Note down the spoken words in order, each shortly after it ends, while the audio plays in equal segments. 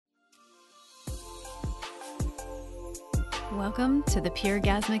Welcome to the Pure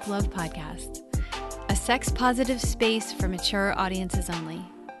Gasmic Love Podcast, a sex-positive space for mature audiences only.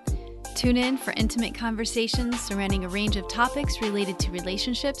 Tune in for intimate conversations surrounding a range of topics related to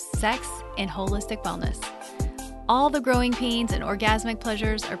relationships, sex, and holistic wellness. All the growing pains and orgasmic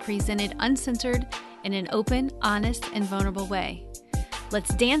pleasures are presented uncensored in an open, honest, and vulnerable way.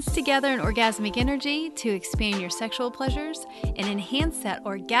 Let's dance together in orgasmic energy to expand your sexual pleasures and enhance that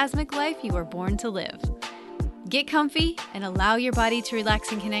orgasmic life you were born to live. Get comfy and allow your body to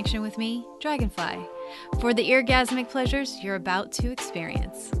relax in connection with me, Dragonfly, for the orgasmic pleasures you're about to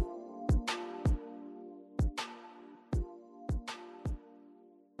experience.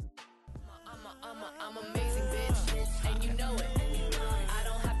 I'm amazing, bitch, and you know it. I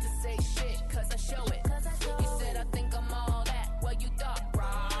don't have to say shit, cause I show it. You said I think I'm all that, well you thought,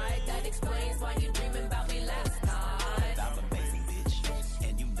 right? That explains why you dreaming about me last night. I'm amazing, bitch,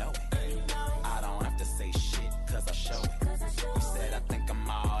 and you know it. I don't have to say shit, cause I show it. You said I think I'm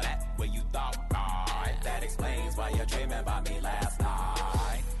all that, well you thought, right? That explains why you're dreaming about me last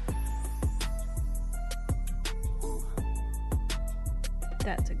night.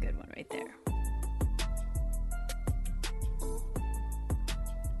 That's a good one right there.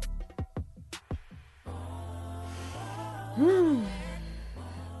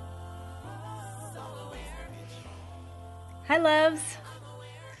 Hi, loves.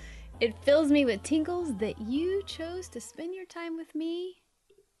 It fills me with tingles that you chose to spend your time with me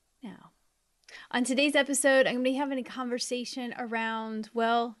now. On today's episode, I'm going to be having a conversation around,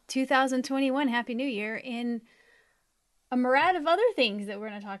 2021, Happy New Year, and a myriad of other things that we're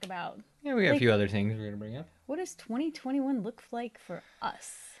going to talk about. Yeah, we got a few other things we're going to bring up. What does 2021 look like for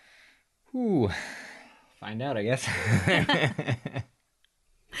us? Ooh, find out, I guess.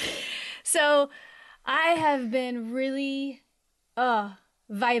 So I have been really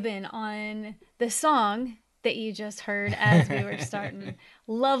vibing on the song that you just heard as we were starting.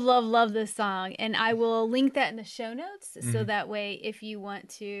 Love this song. And I will link that in the show notes. So that way, if you want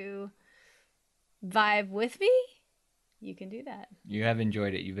to vibe with me, you can do that. You have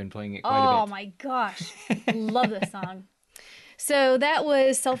enjoyed it. You've been playing it quite a bit. Oh my gosh. Love this song. So that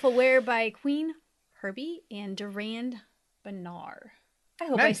was Self-Aware by Queen Herbie and Durand Bernarr. I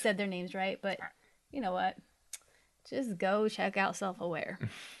hope I Nice. said their names right, but you know what? Just go check out Self-Aware.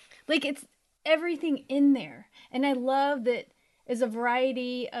 Like, it's everything in there. And I love that it's a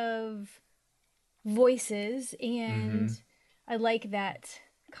variety of voices, and I like that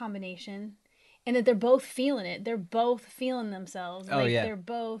combination. And that they're both feeling it. They're both feeling themselves. Oh, yeah. They're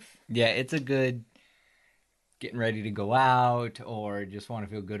both... Yeah, it's a good getting ready to go out or just want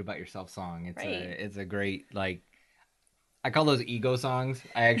to feel good about yourself song. It's a great, like, I call those ego songs.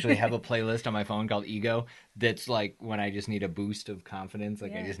 I actually have a playlist on my phone called Ego that's like when I just need a boost of confidence,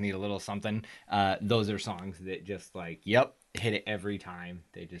 like I just need a little something. Those are songs that just like, yep, hit it every time.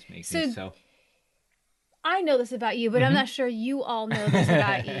 They just make me so... I know this about you, but I'm not sure you all know this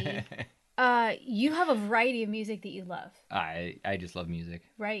about you. You have a variety of music that you love. I just love music.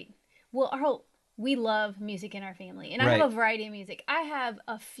 Right. Well, we love music in our family, and I Right. have a variety of music. I have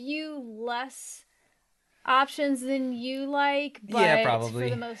a few less options than you like, but Yeah, probably. for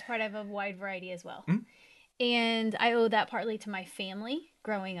the most part, I have a wide variety as well. And I owe that partly to my family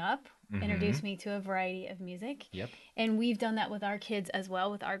growing up, introduced me to a variety of music. Yep. And we've done that with our kids as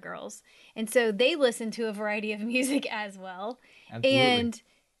well, with our girls. And so they listen to a variety of music as well. Absolutely. And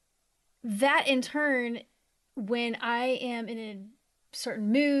that in turn, when I am in a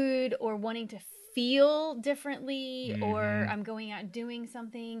certain mood or wanting to feel differently or I'm going out and doing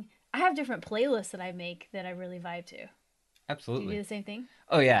something, I have different playlists that I make that I really vibe to. Absolutely. Do you do the same thing?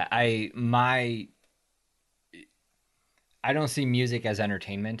 Oh yeah, I don't see music as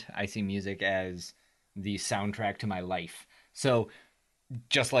entertainment. I see music as the soundtrack to my life. So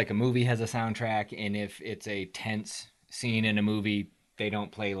just like a movie has a soundtrack, and if it's a tense scene in a movie, they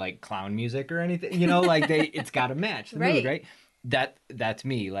don't play like clown music or anything, you know, like it's got to match the mood, right? That's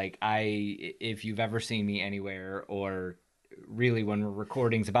me. Like if you've ever seen me anywhere, or really when we're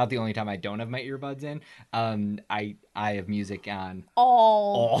recording, it's about the only time I don't have my earbuds in. I have music on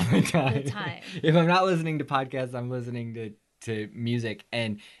all the time. If I'm not listening to podcasts, I'm listening to music,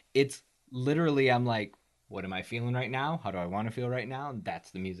 and it's literally, I'm like, what am I feeling right now? How do I want to feel right now? And that's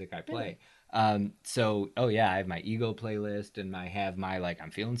the music I play. So, I have my ego playlist, and I have my, like,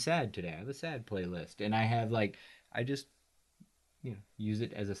 I'm feeling sad today. I have a sad playlist, and I have like, I just, use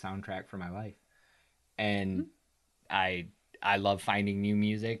it as a soundtrack for my life. And I love finding new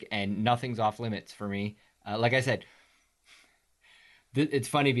music, and nothing's off limits for me. Like I said, it's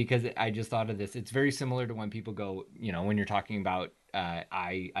funny because I just thought of this. It's very similar to when people go, when you're talking about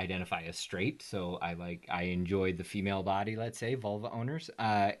I identify as straight, so I enjoy the female body, let's say, vulva owners.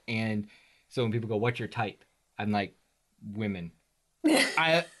 And so when people go, "What's your type?" I'm like, women.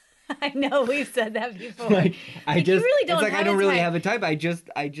 I I know we've said that before. like I Like, just you really don't it's like have I don't a really type. have a type. I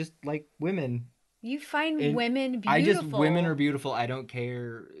just like women. You find And women beautiful. I just women are beautiful. I don't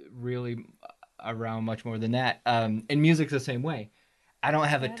care really around much more than that. And music's the same way. I don't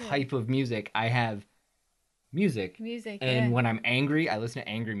have a Got it. type of music. I have music. Music, And yeah. when I'm angry, I listen to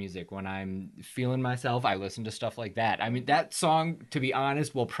angry music. When I'm feeling myself, I listen to stuff like that. I mean, that song, to be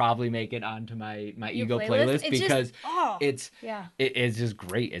honest, will probably make it onto my Your ego playlist? playlist It's just- because oh, it's yeah. it's just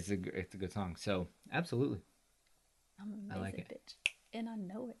great. It's a good song. So absolutely. I'm an I like amazing it. bitch, and I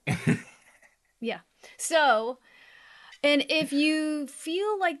know it. Yeah. So, and if you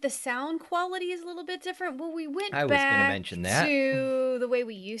feel like the sound quality is a little bit different, well, we went I was gonna back mention that. to the way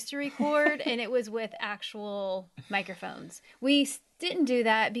we used to record, and it was with actual microphones. We didn't do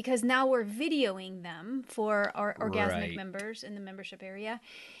that because now we're videoing them for our orgasmic Right. members in the membership area,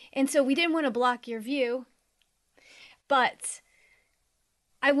 and so we didn't want to block your view. But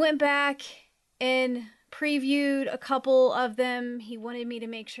I went back and previewed a couple of them. He wanted me to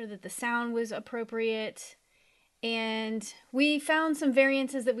make sure that the sound was appropriate. And we found some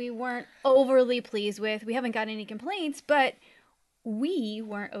variances that we weren't overly pleased with. We haven't got any complaints, but we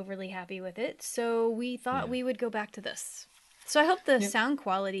weren't overly happy with it. So we thought we would go back to this. So I hope the sound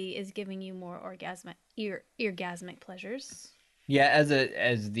quality is giving you more orgasmic pleasures. Yeah,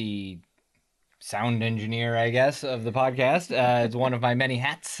 as the sound engineer, I guess, of the podcast, it's one of my many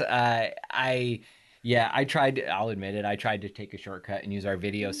hats. I tried. I'll admit it. I tried to take a shortcut and use our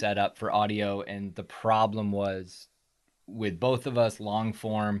video setup for audio, and the problem was with both of us, long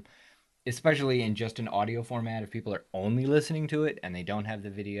form, especially in just an audio format. If people are only listening to it and they don't have the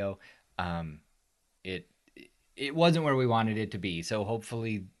video, it wasn't where we wanted it to be. So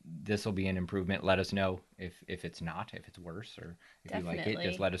hopefully this will be an improvement. Let us know if it's not, if it's worse, or if you like it. Definitely.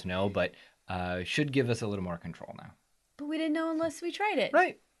 Just let us know. But should give us a little more control now. But we didn't know unless we tried it.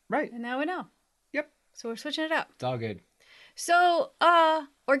 Right. And now we know. Yep. So we're switching it up. It's all good. So,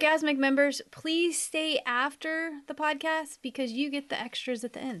 orgasmic members, please stay after the podcast because you get the extras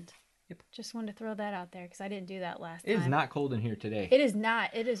at the end. Yep. Just wanted to throw that out there because I didn't do that last It time. is not cold in here today. It is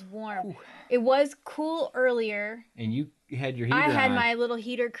not. It is warm. It was cool earlier. And you had your heater I had on. my little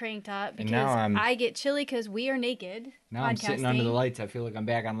heater cranked up And because now I'm- I get chilly because we are naked. Now I'm sitting under the podcasting. lights. I feel like I'm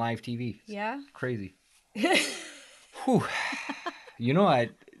back on live TV. It's Yeah. crazy. Whew. You know, I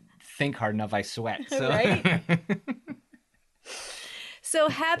think hard enough, I sweat. So. Right? So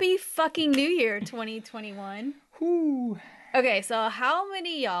happy fucking New Year 2021. Whew. Okay, so how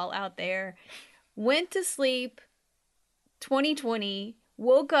many y'all out there went to sleep 2020,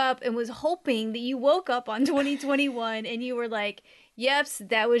 woke up and was hoping that you woke up on 2021 and you were like, yeps,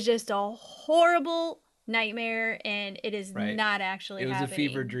 that was just a horrible nightmare and it is Right. not actually It was happening. a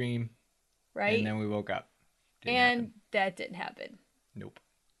fever dream. Right? And then we woke up. Didn't And happen. that didn't happen. Nope.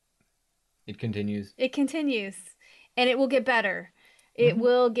 It continues. It continues and it will get better. It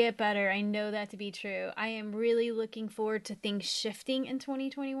will get better. I know that to be true. I am really looking forward to things shifting in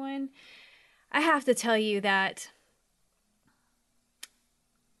 2021. I have to tell you that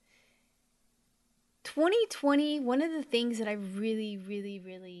 2020, one of the things that I really, really,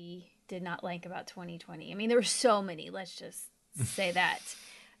 really did not like about 2020, I mean, there were so many, let's just say that,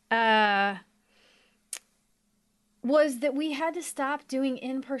 was that we had to stop doing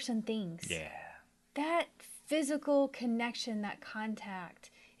in-person things. Yeah. That physical connection, that contact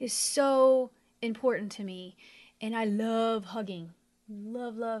is so important to me. And I love hugging.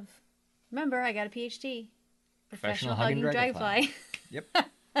 Love, love. Remember, I got a PhD. Professional hugging dragonfly. Yep.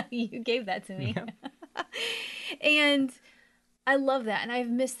 You gave that to me. And I love that. And I've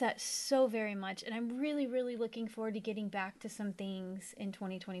missed that so very much. And I'm really, really looking forward to getting back to some things in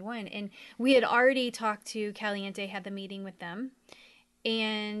 2021. And we had already talked to Caliente, had the meeting with them,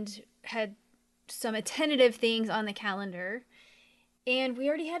 and had some tentative things on the calendar. And we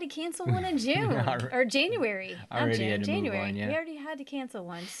already had to cancel one in June or January. Not Already June, had to move January. on, yeah. We already had to cancel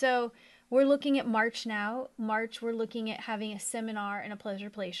one. So we're looking at March now. March, we're looking at having a seminar in a Pleasure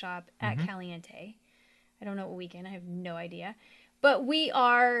Play Shop at Caliente. I don't know what weekend. I have no idea. But we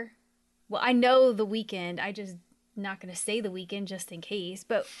are, well, I know the weekend. I just not going to say the weekend just in case.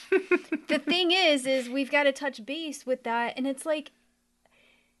 But the thing is we've got to touch base with that. And it's like,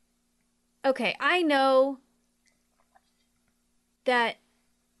 okay, I know that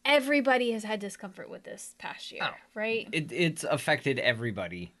everybody has had discomfort with this past year, right? It's affected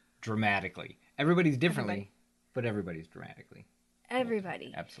everybody dramatically. Everybody's differently, but everybody's dramatically.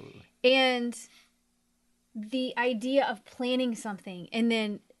 Everybody. Absolutely. And the idea of planning something and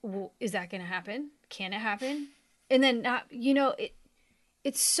then, well, is that going to happen? Can it happen? And then not,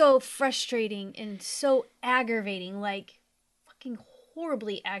 it's so frustrating and so aggravating, like fucking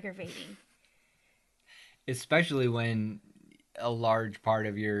horribly aggravating. Especially when a large part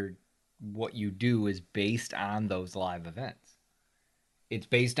of what you do is based on those live events. It's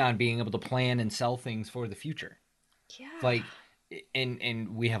based on being able to plan and sell things for the future. Yeah. Like,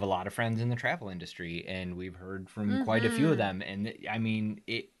 and we have a lot of friends in the travel industry, and we've heard from quite a few of them. And I mean,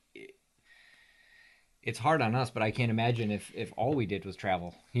 it's hard on us, but I can't imagine if all we did was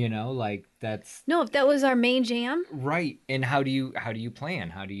travel. Like that's No, if that was our main jam. right. And how do you plan?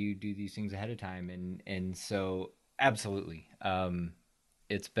 How do you do these things ahead of time? And so absolutely,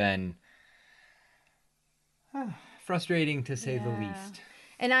 it's been frustrating to say the least.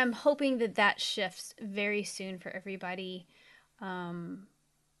 And I'm hoping that shifts very soon for everybody. I'm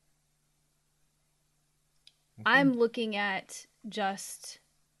looking at just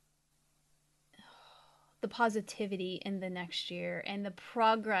the positivity in the next year and the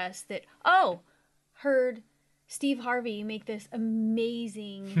progress that, heard Steve Harvey make this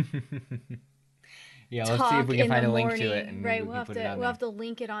amazing Yeah, let's see if we can find a link to it. morning. And Right, we can put it on we'll there. have to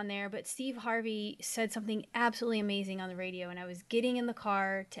link it on there. But Steve Harvey said something absolutely amazing on the radio, and I was getting in the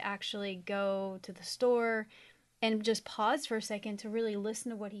car to actually go to the store and just pause for a second to really listen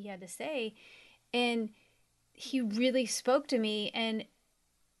to what he had to say. And he really spoke to me and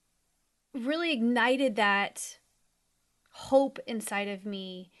really ignited that hope inside of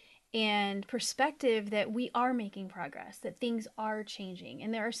me and perspective that we are making progress, that things are changing.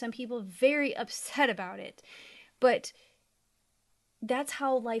 And there are some people very upset about it. But that's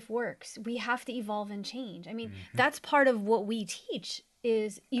how life works. We have to evolve and change. I mean, that's part of what we teach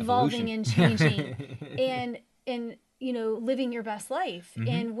is evolving and changing and living your best life.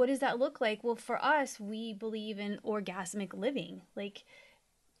 And what does that look like? Well, for us, we believe in orgasmic living, like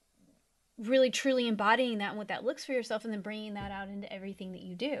really truly embodying that and what that looks for yourself and then bringing that out into everything that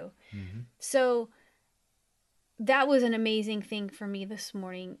you do. So that was an amazing thing for me this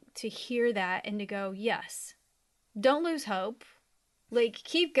morning to hear that and to go, yes, don't lose hope. Like,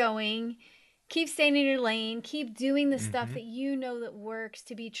 keep going, keep staying in your lane, keep doing the stuff that you know that works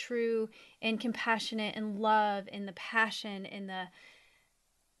to be true and compassionate and love and the passion and the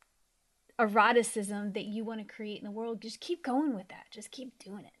eroticism that you want to create in the world. Just keep going with that. Just keep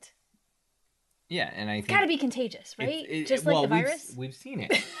doing it. Yeah, and I think It's got to be contagious, right? Just like well, the virus. We've seen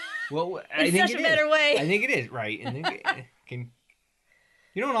it. Well, In I think such it a better is. way. I think it is, right? And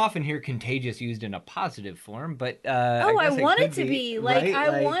you don't often hear contagious used in a positive form, but I guess want could it to be. Like, right?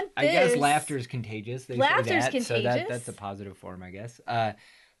 I want I guess this. laughter is contagious. They Laughter's say that, so contagious. that's a positive form, I guess.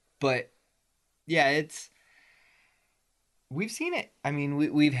 But yeah, we've seen it. I mean,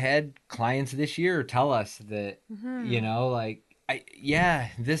 we've had clients this year tell us that like,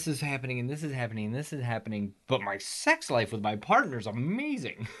 this is happening and this is happening and this is happening, but my sex life with my partner is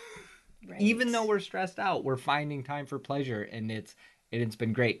amazing. Right. Even though we're stressed out, we're finding time for pleasure, and it's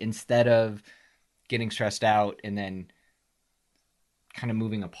been great. Instead of getting stressed out and then kind of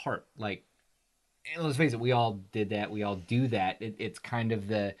moving apart. Like, and let's face it, we all did that. We all do that. It's kind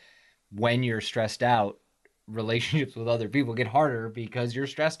of when you're stressed out, relationships with other people get harder because you're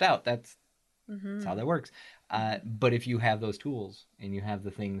stressed out. That's how that works. But if you have those tools and you have the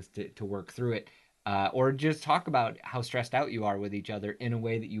things to work through it, or just talk about how stressed out you are with each other in a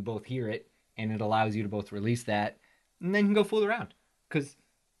way that you both hear it, and it allows you to both release that, and then you can go fool around, because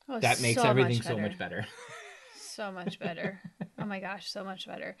that makes everything so much better. So much better. Oh my gosh, so much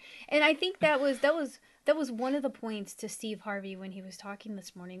better. And I think that was one of the points to Steve Harvey when he was talking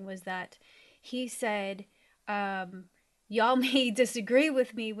this morning, was that he said, y'all may disagree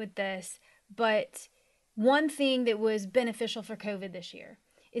with me with this, but one thing that was beneficial for COVID this year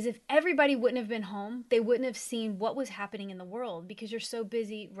is if everybody wouldn't have been home, they wouldn't have seen what was happening in the world because you're so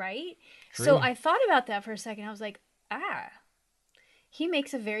busy, right? True. So I thought about that for a second. I was like, he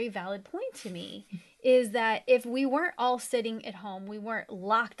makes a very valid point to me, is that if we weren't all sitting at home, we weren't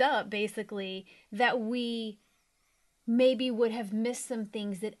locked up, basically, that we maybe would have missed some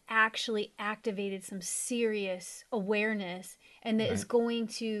things that actually activated some serious awareness and that is going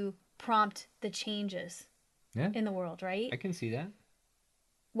to prompt the changes in the world, right? I can see that.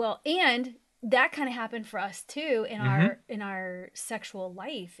 Well, and that kind of happened for us too in our sexual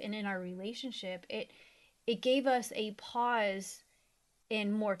life and in our relationship. It gave us a pause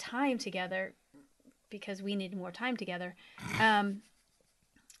and more time together because we needed more time together.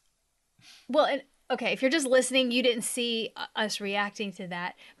 Well, and okay, if you're just listening, you didn't see us reacting to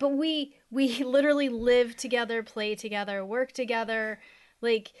that, but we literally live together, play together, work together,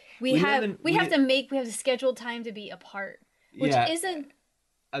 Like we have to schedule time to be apart, which isn't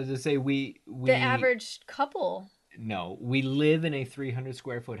I was gonna say we the average couple. No, we live in a 300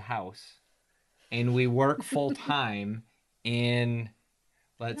 square foot house, and we work full time in.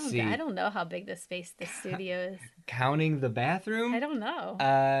 Let's see. I don't know how big the studio is. Counting the bathroom? I don't know.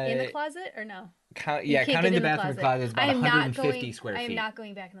 In the closet or no? Counting the bathroom and closet is about 150 square feet. I am not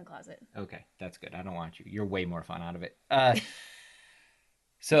going back in the closet. Okay, that's good. I don't want you. You're way more fun out of it.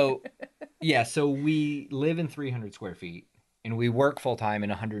 So we live in 300 square feet, and we work full time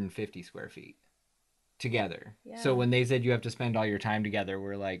in 150 square feet together. Yeah. So when they said you have to spend all your time together,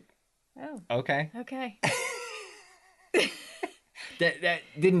 we're like, oh, okay. That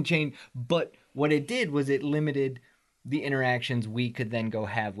didn't change, but what it did was it limited the interactions we could then go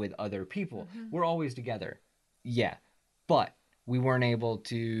have with other people. Mm-hmm. We're always together, yeah, but we weren't able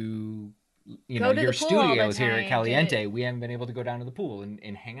to, your studios here at Caliente, we haven't been able to go down to the pool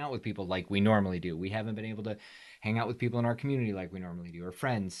and hang out with people like we normally do. We haven't been able to hang out with people in our community like we normally do, or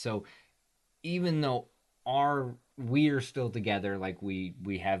friends. So even though we're still together like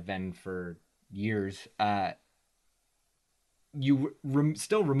we have been for years, you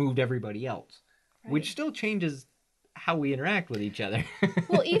still removed everybody else, right, which still changes how we interact with each other.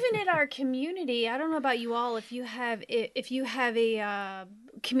 Well, even in our community, I don't know about you all, if you have a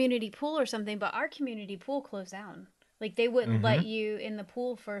community pool or something, but our community pool closed down. Like they wouldn't let you in the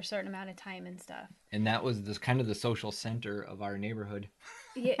pool for a certain amount of time and stuff. And that was kind of the social center of our neighborhood.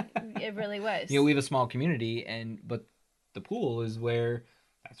 Yeah, it really was. We have a small community, but the pool is that's where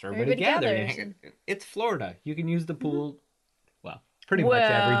everybody gathers. It's Florida. You can use the pool. Well, pretty much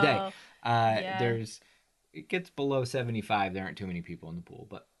every day. It gets below 75. There aren't too many people in the pool,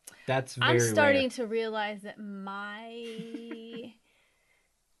 but that's very rare. I'm starting to realize that I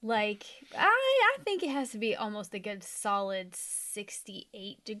think it has to be almost a good solid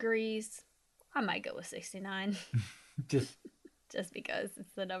 68 degrees. I might go with 69. Just because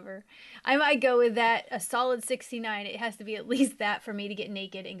it's the number. I might go with that, a solid 69. It has to be at least that for me to get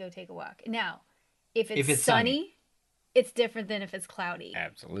naked and go take a walk. Now, if it's sunny, it's different than if it's cloudy.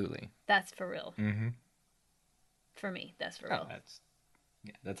 Absolutely. That's for real. Mm-hmm. For me, that's for real.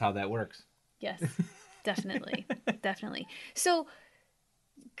 That's how that works. Yes, definitely. Definitely. So,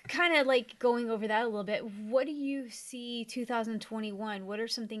 kind of like going over that a little bit, what do you see 2021? What are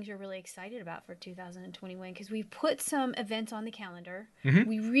some things you're really excited about for 2021? Because we've put some events on the calendar. Mm-hmm.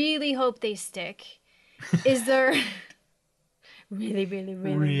 We really hope they stick. Is there...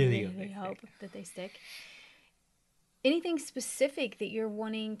 really hope that they stick. Anything specific that you're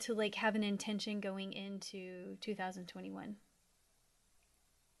wanting to have an intention going into 2021?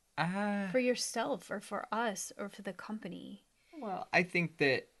 For yourself or for us or for the company? Well, I think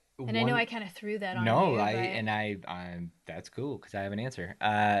that... I know I kind of threw that on you. No, that's cool because I have an answer.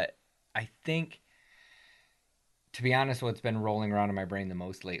 I think, to be honest, what's been rolling around in my brain the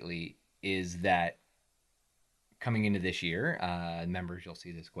most lately is that coming into this year, members, you'll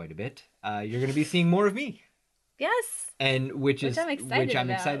see this quite a bit. You're going to be seeing more of me. Yes. And which I'm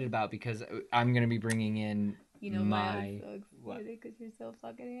excited about because I'm going to be bringing in I'm so excited because you're so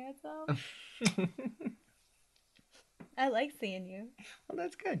fucking handsome. I like seeing you. Well,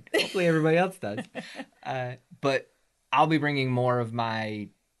 that's good. Hopefully everybody else does. But I'll be bringing more of my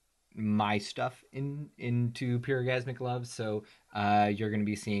stuff into Pure Orgasmic Love. So you're going to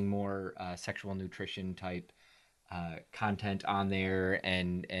be seeing more sexual nutrition type content on there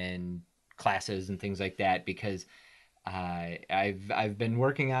and classes and things like that because I've been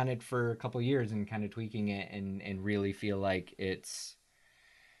working on it for a couple of years and kind of tweaking it and really feel like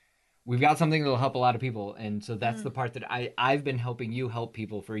we've got something that'll help a lot of people. And so that's the part that I've been helping you help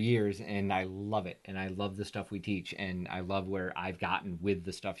people for years, and I love it. And I love the stuff we teach, and I love where I've gotten with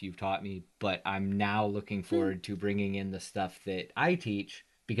the stuff you've taught me. But I'm now looking forward to bringing in the stuff that I teach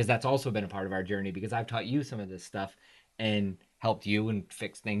because that's also been a part of our journey because I've taught you some of this stuff and helped you and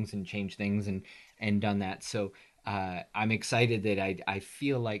fixed things and changed things and done that. So I'm excited that I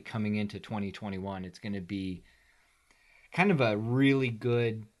feel like coming into 2021, it's going to be kind of a really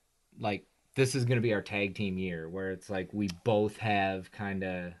good, this is going to be our tag team year where it's like we both have kind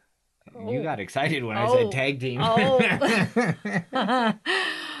of... You got excited when I said tag team.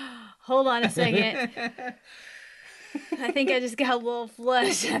 Hold on a second. I think I just got a little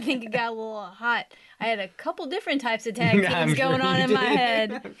flushed. I think it got a little hot. I had a couple different types of tag teams going on in my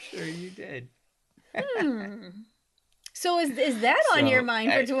head. I'm sure you did. So is that on your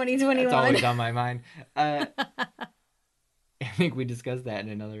mind for 2021? It's always on my mind. I think we discussed that in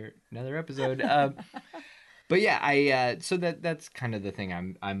another episode. But yeah, I so that's kind of the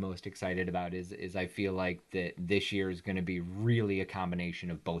thing I'm most excited about is I feel like that this year is going to be really a combination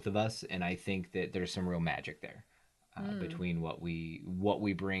of both of us, and I think that there's some real magic there between what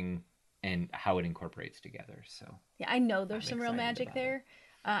we bring and how it incorporates together. So Yeah, I know there's I'm some real excited magic about it. there.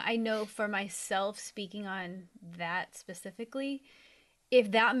 I know for myself, speaking on that specifically,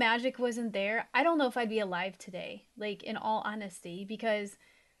 if that magic wasn't there, I don't know if I'd be alive today, like in all honesty, because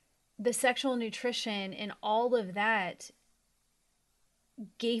the sexual nutrition and all of that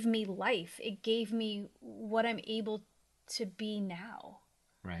gave me life. It gave me what I'm able to be now.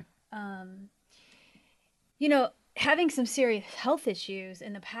 Right. You know, having some serious health issues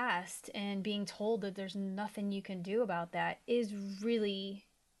in the past and being told that there's nothing you can do about that is really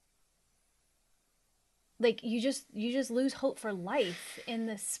like you just lose hope for life and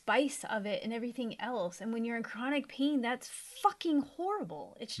the spice of it and everything else. And when you're in chronic pain, that's fucking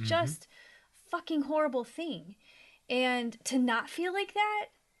horrible. It's just fucking horrible thing. And to not feel like that,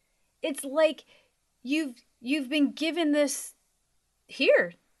 it's like you've been given this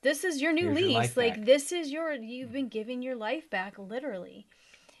here. This is your new Here's your lease. life Like back. this is you've been giving your life back literally.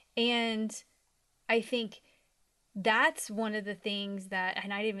 And I think that's one of the things that,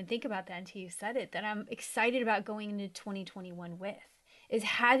 and I didn't even think about that until you said it, that I'm excited about going into 2021 with, is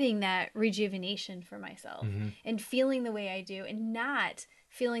having that rejuvenation for myself and feeling the way I do and not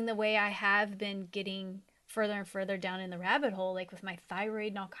feeling the way I have been getting further and further down in the rabbit hole, like with my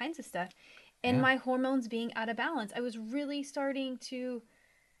thyroid and all kinds of stuff, and Yeah. my hormones being out of balance. I was really starting to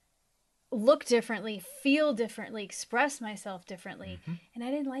look differently, feel differently, express myself differently, and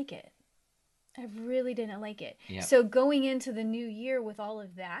I didn't like it. I really didn't like it. Yeah. So going into the new year with all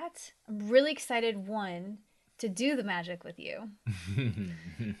of that, I'm really excited, one, to do the magic with you.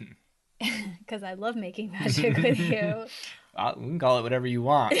 Because I love making magic with you. We can call it whatever you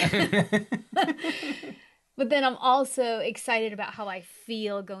want. But then I'm also excited about how I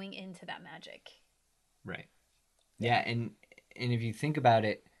feel going into that magic. Right. Yeah, and if you think about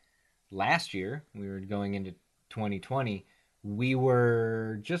it, last year we were going into 2020. We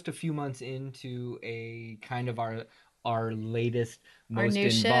were just a few months into a kind of our latest, Our most new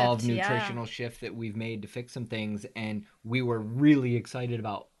involved shift, yeah. nutritional shift that we've made to fix some things, and we were really excited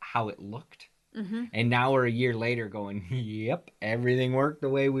about how it looked. And now we're a year later going, yep, everything worked the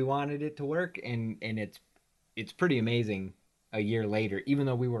way we wanted it to work, and it's pretty amazing a year later, even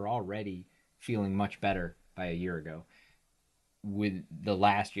though we were already feeling much better by a year ago. With the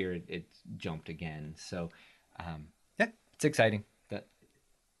last year, it's jumped again. So, yeah, it's exciting.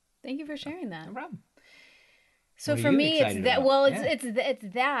 Thank you for sharing that. No problem. So What are for you me, it's excited that. about? Well, Yeah.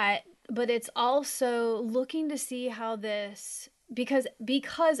 it's that, but it's also looking to see how this, because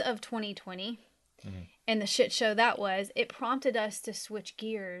of 2020 and the shit show that was, it prompted us to switch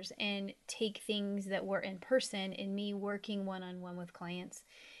gears and take things that were in person and me working one-on-one with clients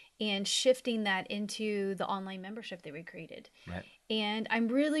and shifting that into the online membership that we created. Right. And I'm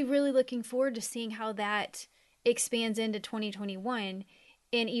really, really looking forward to seeing how that expands into 2021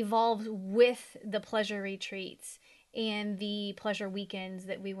 and evolves with the pleasure retreats and the pleasure weekends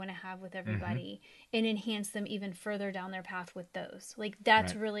that we want to have with everybody and enhance them even further down their path with those. Like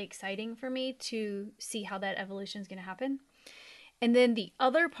that's Right. really exciting for me to see how that evolution is going to happen. And then the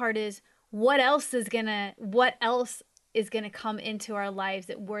other part is what else is going to come into our lives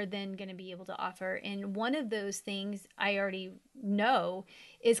that we're then going to be able to offer. And one of those things I already know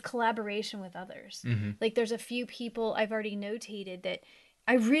is collaboration with others. Like there's a few people I've already notated that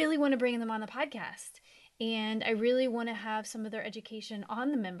I really want to bring them on the podcast. And I really want to have some of their education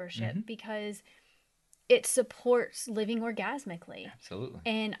on the membership because it supports living orgasmically. Absolutely.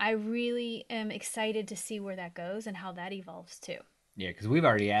 And I really am excited to see where that goes and how that evolves too. Yeah, because we've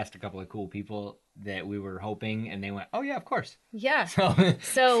already asked a couple of cool people that we were hoping, and they went, "Oh yeah, of course." Yeah. So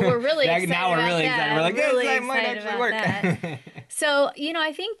we're really excited now we're about really that. excited. We're like, Really "Yes, that might excited actually about work." So,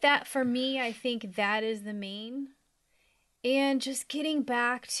 I think that for me, I think that is the main. And just getting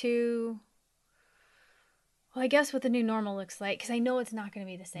back to, well, I guess what the new normal looks like, because I know it's not going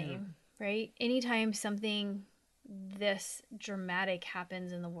to be the same, right? Anytime something this dramatic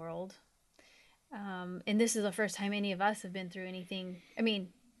happens in the world, and this is the first time any of us have been through anything. I mean,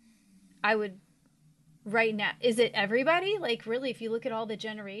 I would right now, is it everybody? Like really, if you look at all the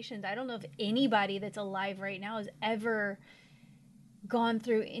generations, I don't know if anybody that's alive right now has ever gone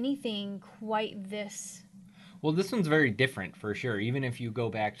through anything quite this. Well, this one's very different for sure. Even if you go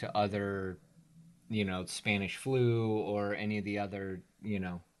back to other, Spanish flu or any of the other,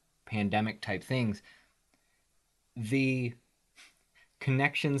 pandemic type things, the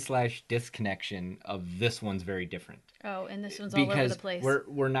connection / disconnection of this one's very different. Oh, and this one's all over Because the place.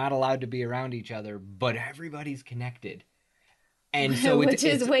 we're not allowed to be around each other, but everybody's connected. And so Which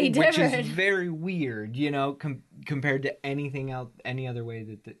is way which different. is very weird, you know, compared to anything else, any other way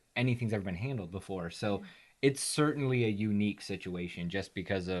that anything's ever been handled before. So it's certainly a unique situation just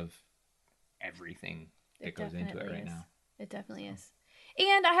because of everything that goes into it right now. It definitely is.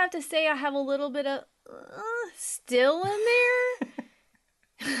 And I have to say, I have a little bit of still in there.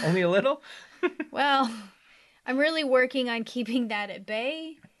 Only a little? Well, I'm really working on keeping that at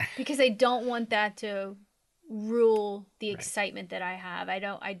bay because I don't want that to rule the excitement that I have.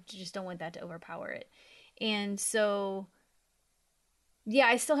 I just don't want that to overpower it. And so, yeah,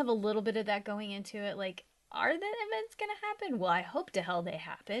 I still have a little bit of that going into it. Like, are the events going to happen? Well, I hope to hell they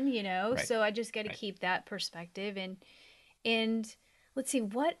happen, you know? Right. So I just got to keep that perspective. And let's see,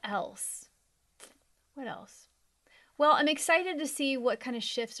 what else? What else? Well, I'm excited to see what kind of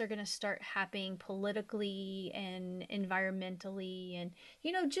shifts are going to start happening politically and environmentally and,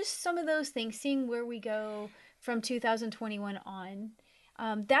 you know, just some of those things, seeing where we go from 2021 on.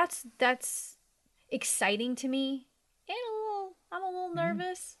 That's exciting to me. And I'm a little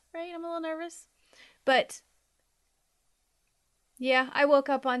nervous, right? I'm a little nervous. But, yeah, I woke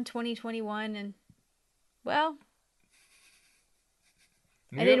up on 2021 and, well,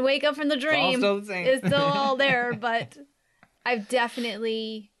 I didn't wake up from the dream. It's all still the same. It's still all there, but I've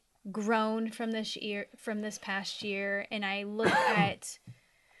definitely grown from this past year, and I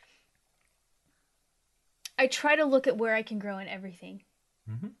try to look at where I can grow in everything.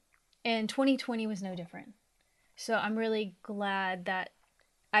 Mm-hmm. And 2020 was no different. So I'm really glad that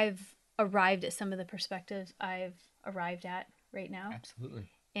I've arrived at some of the perspectives I've arrived at right now. Absolutely.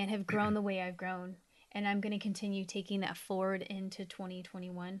 And have grown the way I've grown. And I'm going to continue taking that forward into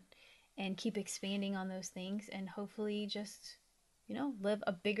 2021 and keep expanding on those things and hopefully just, you know, live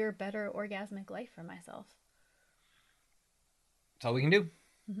a bigger, better orgasmic life for myself. That's all we can do.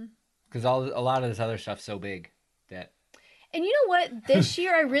 Because a lot of this other stuff's so big that... And you know what? This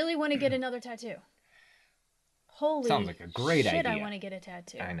year I really want to get another tattoo. Holy sounds like a great shit, idea. I want to get a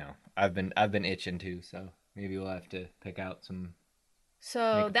tattoo. I know. I've been itching to, so maybe we'll have to pick out some... So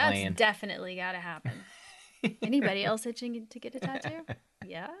Make a that's plan. definitely got to happen. Anybody else itching to get a tattoo?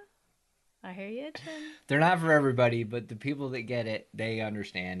 Yeah? I hear you itching. They're not for everybody, but the people that get it, they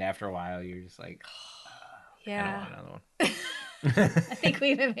understand. After a while, you're just like, I don't Yeah. want another one. I think we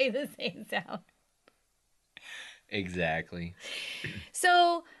even made the same sound. Exactly.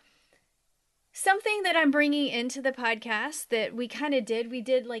 So, something that I'm bringing into the podcast that we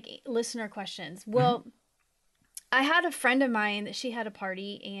did like listener questions. Well, I had a friend of mine that she had a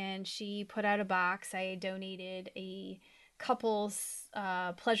party and she put out a box. I donated a couple's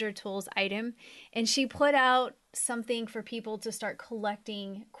pleasure tools item and she put out something for people to start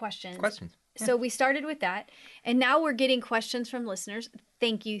collecting questions. So we started with that, and now we're getting questions from listeners.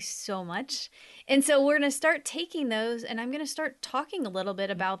 Thank you so much. And so we're going to start taking those, and I'm going to start talking a little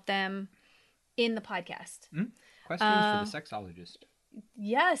bit about them in the podcast. Questions for the sexologist.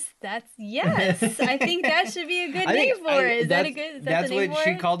 Yes. I think that should be a good name for it. Is that a good? Is that That's the name what for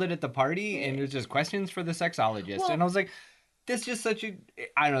she it? called it at the party, and it was just questions for the sexologist. Well- and I was like, this is just such a,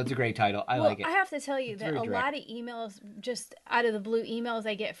 I don't know, it's a great title. I like it. I have to tell you that very a direct. lot of emails, just out of the blue emails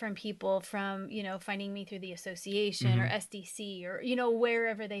I get from people from, you know, finding me through the association or SDC or, you know,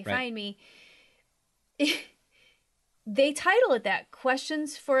 wherever they find me, they title it that,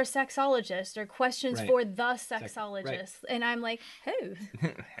 questions for a sexologist or questions Right. for the sexologist. right. And I'm like, who?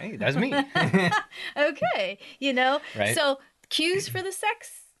 Hey, that's me. Okay. You know? Right. So cues for the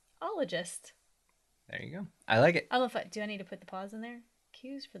sexologist. There you go. I like it. I love it. Do I need to put the pause in there?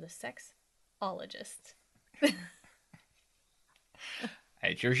 Cues for the sexologist.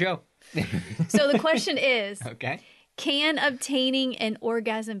 It's your show. So the question is, Okay. can obtaining an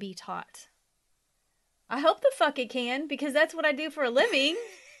orgasm be taught? I hope the fuck it can, because that's what I do for a living.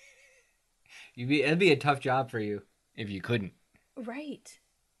 It'd be a tough job for you if you couldn't. Right.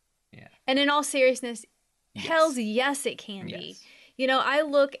 Yeah. And in all seriousness, hells yes, it can be. Yes. You know, I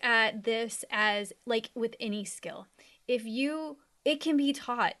look at this as like with any skill. It can be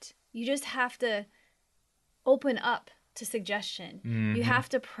taught. You just have to open up to suggestion. You have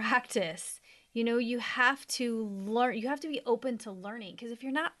to practice. You know, you have to learn. You have to be open to learning. Because if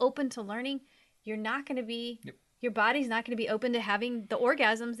you're not open to learning, you're not going to be, your body's not going to be open to having the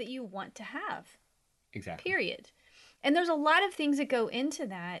orgasms that you want to have. Exactly. Period. And there's a lot of things that go into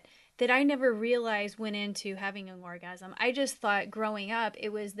that I never realized went into having an orgasm. I just thought growing up, it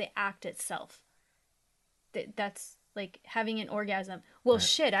was the act itself. That's like having an orgasm. Well,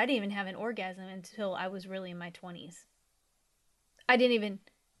 shit, I didn't even have an orgasm until I was really in my 20s. I didn't even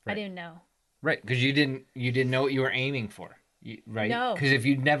Right. know. Right, because you didn't know what you were aiming for, right? No. Because if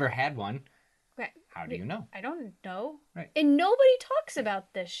you'd never had one, Right. how do you know? I don't know. Right. And nobody talks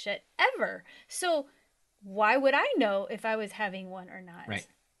about this shit ever. So why would I know if I was having one or not? Right.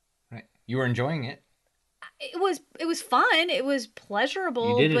 Right. You were enjoying it. It was fun. It was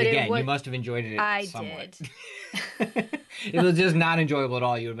pleasurable. You did but it again. was, You must have enjoyed it I somewhat. did. If it was just not enjoyable at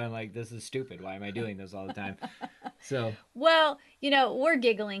all, you would have been like, this is stupid. Why am I doing this all the time? So, Well, we're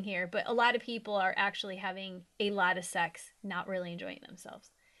giggling here, but a lot of people are actually having a lot of sex, not really enjoying themselves.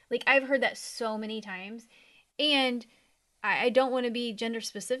 Like, I've heard that so many times. And I don't want to be gender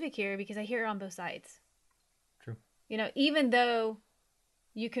specific here because I hear it on both sides. true. Even though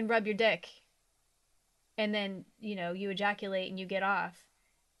you can rub your dick and then, you ejaculate and you get off,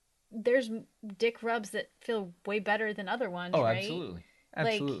 there's dick rubs that feel way better than other ones, Oh, right? absolutely. Like,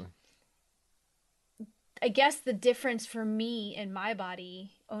 Absolutely. I guess the difference for me in my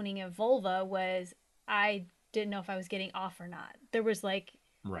body owning a vulva was I didn't know if I was getting off or not. There was like,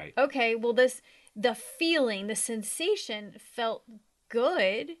 Right. okay, well, the feeling, the sensation felt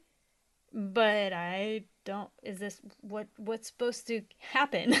good, but I don't, is this what's supposed to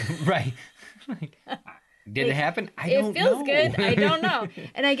happen? Right. Like, did it happen? I It don't feels know. good. I don't know.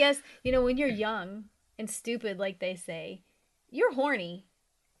 And I guess, when you're young and stupid, like they say, you're horny.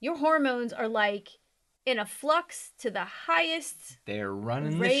 Your hormones are like in a flux to the highest They're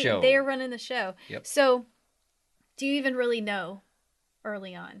running the rate. show. They're running the show. Yep. So, do you even really know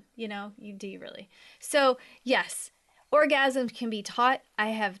early on? Do you really? So, yes, orgasms can be taught. I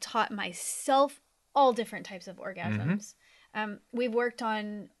have taught myself all different types of orgasms. We've worked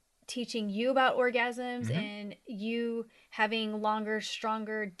on teaching you about orgasms and you having longer,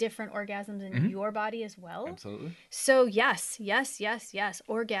 stronger, different orgasms in your body as well. Absolutely. So yes,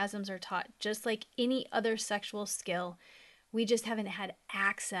 orgasms are taught just like any other sexual skill. We just haven't had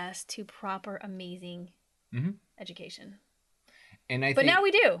access to proper, amazing education. And I But think now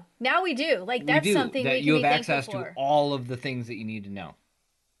we do. Now we do. Like, that's we do, something that we can you be have thankful access for. to all of the things that you need to know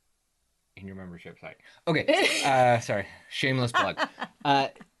in your membership site. Okay. Sorry. Shameless plug.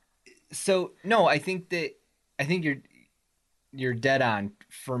 So no, I think you're dead on.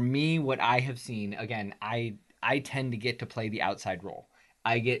 For me, what I have seen, again, I tend to get to play the outside role.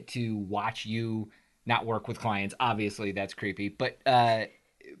 I get to watch you not work with clients. Obviously, that's creepy, but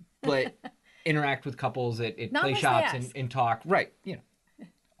interact with couples at Not play unless they shops ask. and talk. Right,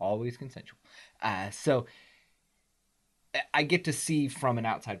 always consensual. So I get to see from an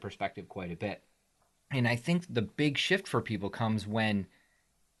outside perspective quite a bit, and I think the big shift for people comes when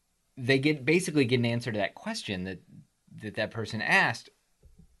they basically get an answer to that question that person asked.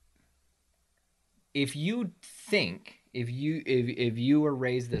 If you think, if you were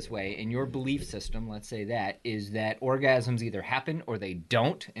raised this way and your belief system, let's say that, is that orgasms either happen or they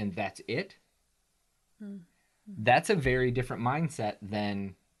don't and that's it, that's a very different mindset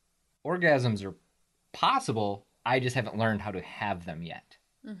than orgasms are possible, I just haven't learned how to have them yet.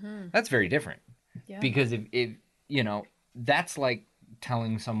 That's very different. Yeah. Because if that's like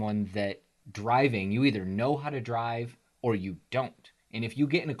telling someone that driving, you either know how to drive or you don't. And if you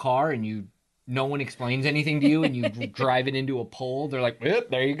get in a car and no one explains anything to you and you drive it into a pole, they're like, "Yep,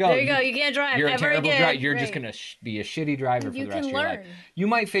 there you go. There you go. You can't drive You're a ever terrible again. driver. You're just Right. going to be a shitty driver for You the rest of can your life." learn. You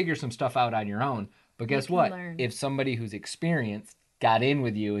might figure some stuff out on your own, but guess can what? learn. If somebody who's experienced got in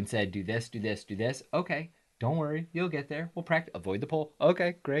with you and said, "Do this, do this, do this," okay, don't worry, you'll get there. We'll practice. Avoid the pole.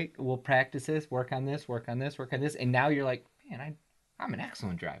 Okay, great. We'll practice this, work on this, work on this, work on this, and now you're like, "Man, I'm an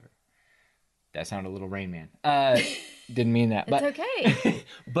excellent driver." That sounded a little Rain Man. Didn't mean that. It's okay.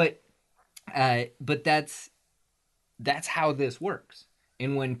 But that's how this works.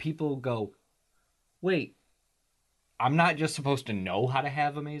 And when people go, "Wait, I'm not just supposed to know how to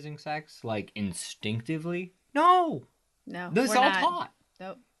have amazing sex, like instinctively?" No, No. this is we're all not. taught.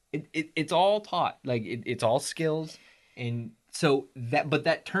 Nope. It's all taught. Like it's all skills. And so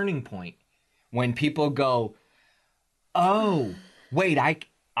that turning point when people go, "Oh, wait,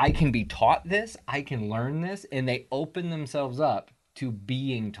 I can be taught this, I can learn this," and they open themselves up to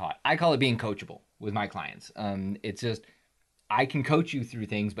being taught. I call it being coachable with my clients. It's just, I can coach you through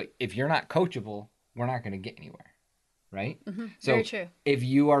things, but if you're not coachable, we're not going to get anywhere, right? So Very true. if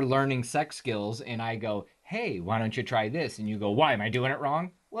you are learning sex skills and I go, "Hey, why don't you try this?" And you go, "Why, am I doing it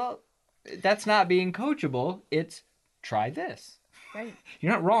wrong?" Well, that's not being coachable. It's try this. Right.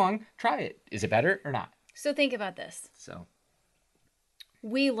 You're not wrong. Try it. Is it better or not? So think about this. So,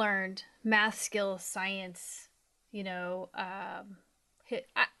 We learned math skills, science, I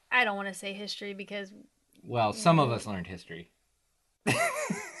don't want to say history because, well, some of us learned history.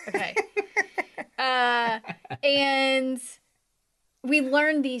 okay. And we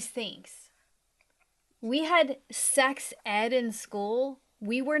learned these things. We had sex ed in school.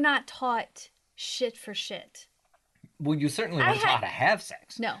 We were not taught shit for shit. Well, you certainly weren't taught to have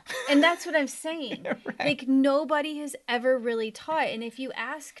sex. No. And that's what I'm saying. Right. Like, nobody has ever really taught. And if you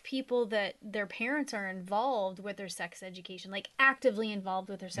ask people that their parents are involved with their sex education, like actively involved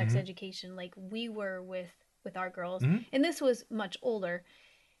with their sex education, like we were with our girls, and this was much older,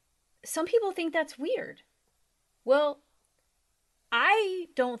 some people think that's weird. Well, I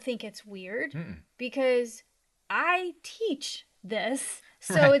don't think it's weird because I teach this,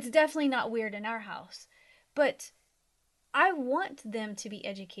 so it's definitely not weird in our house. But I want them to be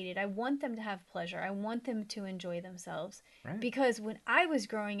educated. I want them to have pleasure. I want them to enjoy themselves. Right. Because when I was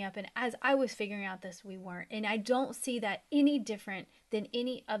growing up and as I was figuring out this, we weren't. And I don't see that any different than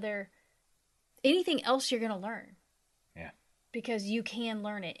anything else you're going to learn. Yeah. Because you can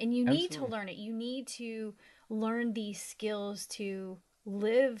learn it. And you need to Absolutely. learn it. You need to learn these skills to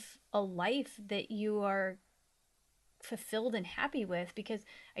live a life that you are fulfilled and happy with. Because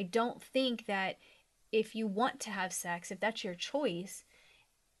I don't think that if you want to have sex, if that's your choice,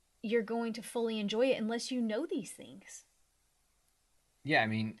 you're going to fully enjoy it unless you know these things. Yeah, I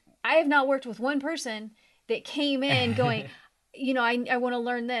mean, I have not worked with one person that came in going, you know, I want to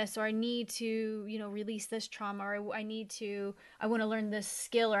learn this, or I need to, you know, release this trauma, or I want to learn this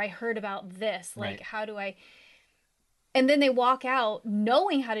skill, or I heard about this. Like, Right. how do I? And then they walk out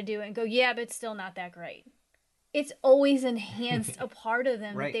knowing how to do it and go, yeah, but it's still not that great. It's always enhanced a part of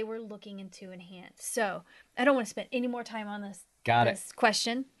them Right. that they were looking to enhance. So I don't want to spend any more time on this, Got it. this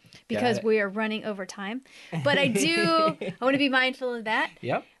question because it. we are running over time. But I want to be mindful of that.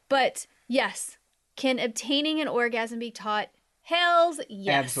 Yep. But yes, can obtaining an orgasm be taught? Hells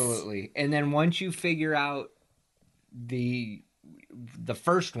yes. Absolutely. And then once you figure out the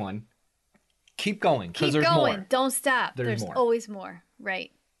first one, keep going because Keep there's going. more. Don't stop. There's There's more. always more.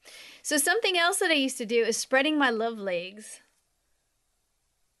 Right. So something else that I used to do is spreading my love legs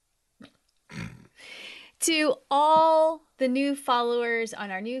to all the new followers on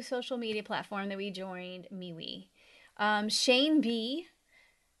our new social media platform that we joined, MeWe. Shane B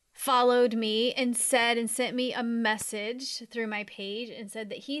followed me and sent me a message through my page and said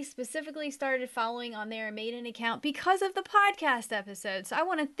that he specifically started following on there and made an account because of the podcast episode. So I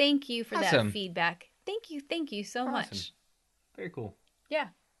want to thank you for that Awesome. feedback. Thank you so Awesome. much. Very cool. Yeah.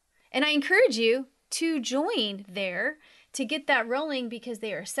 And I encourage you to join there to get that rolling because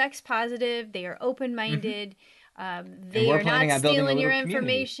they are sex positive, they are open-minded, they we're are planning not on building a stealing your little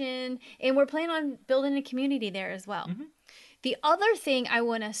community. information, and we're planning on building a community there as well. The other thing I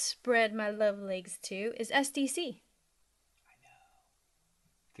want to spread my love legs to is SDC.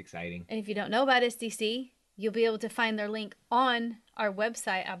 It's exciting. And if you don't know about SDC, you'll be able to find their link on our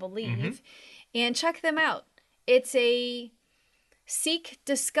website, I believe, and check them out. It's a Seek,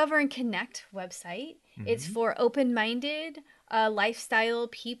 Discover, and Connect website. It's for open-minded lifestyle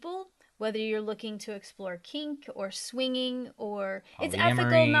people, whether you're looking to explore kink or swinging or it's ethical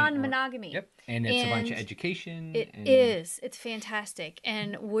Polyamory or- non-monogamy. Yep. And it's a bunch of And education. It and is. It's fantastic.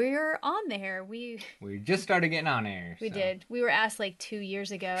 And we're on there. We just started getting on air. We so. did. We were asked like 2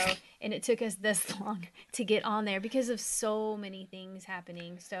 years ago, and it took us this long to get on there because of so many things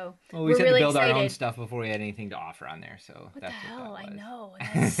happening. So Well, we we're had really to build excited. our own stuff before we had anything to offer on there. So What that's the hell? what I that was. know.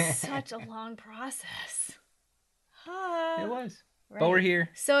 And that's such a long process. It was. Right. But we're here.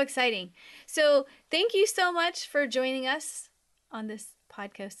 So exciting. So thank you so much for joining us on this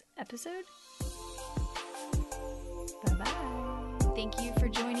podcast episode. Bye-bye. Thank you for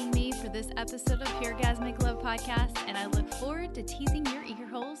joining me for this episode of Pure Gasmic Love Podcast, and I look forward to teasing your ear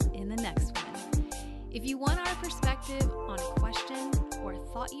holes in the next one. If you want our perspective on a question or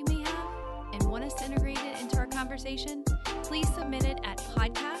thought you may have and want us to integrate it into our conversation, please submit it at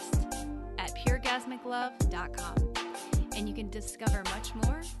podcast@puregasmiclove.com. And you can discover much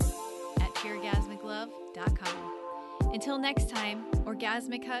more at puregasmiclove.com. Until next time,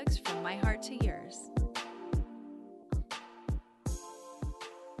 orgasmic hugs from my heart to yours.